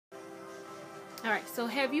Alright, so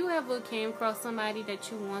have you ever came across somebody that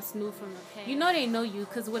you once knew from the past? You know they know you,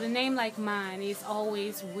 because with a name like mine, it's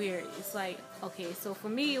always weird. It's like, okay, so for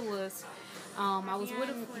me it was, I was with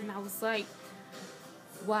a friend, and I was like,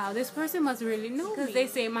 wow, this person must really know me. Because they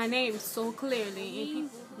say my name so clearly, and people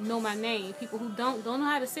know my name. People who don't know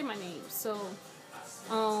how to say my name. So,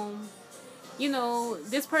 you know,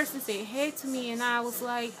 this person said hey to me, and I was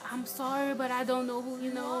like, I'm sorry, but I don't know who,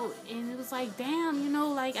 you know. And it was like, damn, you know,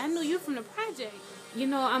 like, I knew you from the project. You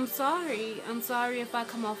know, I'm sorry. I'm sorry if I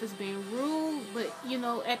come off as being rude, but, you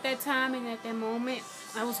know, at that time and at that moment,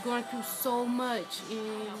 I was going through so much,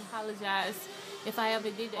 and I apologize if I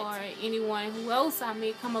ever did that, or anyone who else I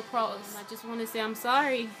may come across. I just want to say I'm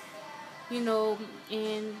sorry, you know,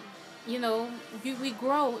 and you know, we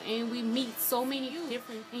grow and we meet so many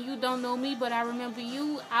different, and you don't know me, but I remember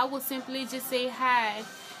you. I would simply just say hi,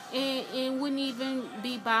 and wouldn't even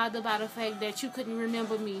be bothered by the fact that you couldn't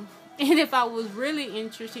remember me. And if I was really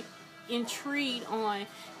intrigued on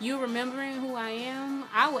you remembering who I am,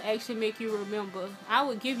 I would actually make you remember. I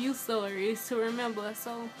would give you stories to remember.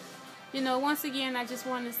 So, you know, once again, I just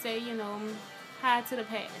want to say, you know, hi to the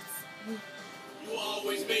past. You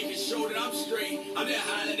always making sure that I'm straight. I'm there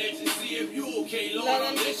hollering at you to see if you okay. Lord,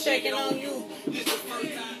 I'm just checking on you. This the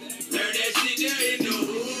first time that